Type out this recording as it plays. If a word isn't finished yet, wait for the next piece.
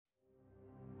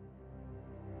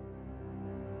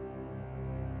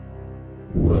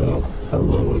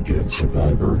Hello again,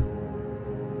 Survivor.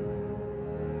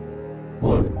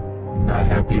 What, not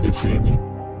happy to see me?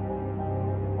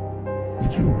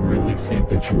 Did you really think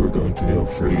that you were going to go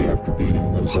free after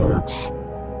beating those arcs?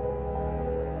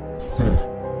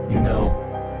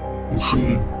 You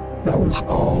see, that was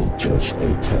all just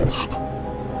a test.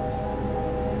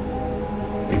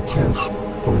 A test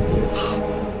for this.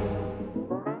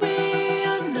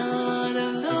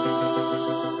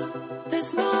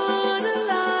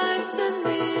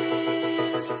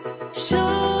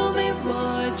 Show me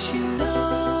what you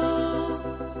know.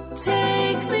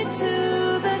 Take me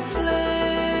to that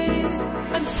place.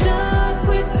 I'm stuck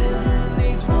within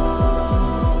these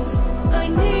walls. I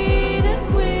need a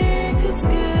quick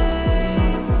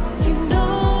escape. You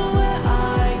know where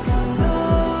I can go.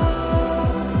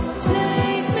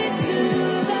 Take me to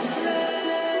that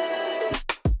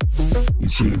place. You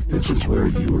see, this is where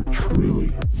you are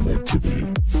truly meant to be.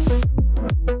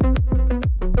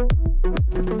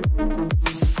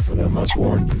 I must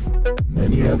warn you,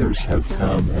 many others have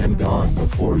come and gone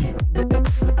before you.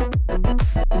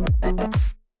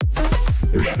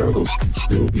 Their struggles can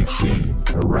still be seen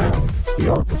around the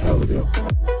archipelago.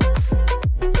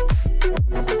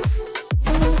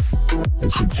 I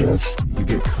suggest you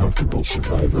get comfortable,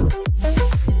 Survivor.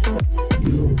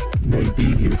 You may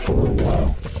be here for a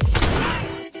while.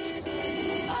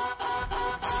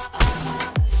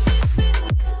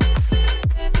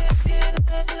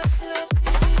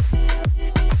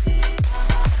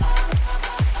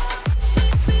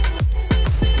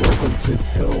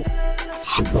 Hell,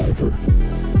 Survivor.